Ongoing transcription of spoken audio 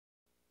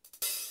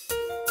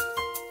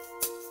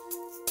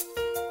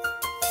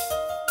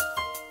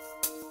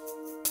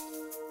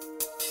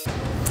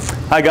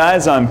Hi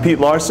guys, I'm Pete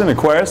Larson,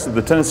 Aquarist at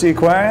the Tennessee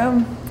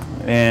Aquarium,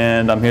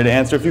 and I'm here to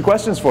answer a few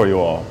questions for you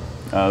all.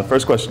 The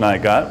first question I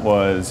got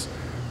was,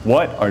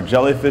 what are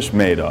jellyfish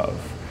made of?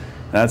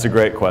 That's a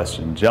great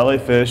question.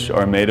 Jellyfish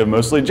are made of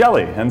mostly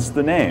jelly, hence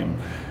the name.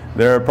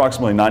 They're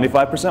approximately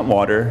 95%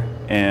 water,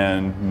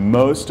 and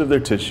most of their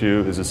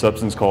tissue is a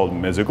substance called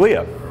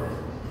mesoglea.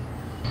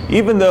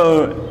 Even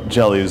though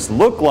jellies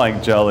look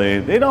like jelly,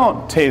 they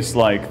don't taste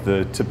like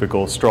the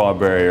typical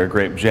strawberry or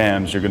grape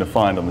jams you're going to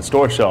find on the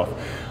store shelf.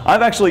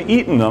 I've actually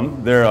eaten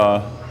them. They're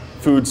a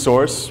food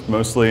source,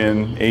 mostly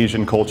in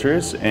Asian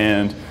cultures,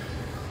 and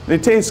they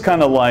taste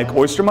kind of like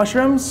oyster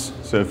mushrooms.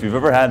 So if you've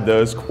ever had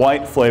those,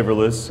 quite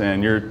flavorless,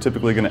 and you're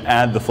typically going to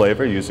add the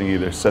flavor using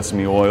either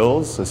sesame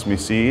oils, sesame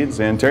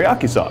seeds, and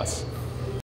teriyaki sauce.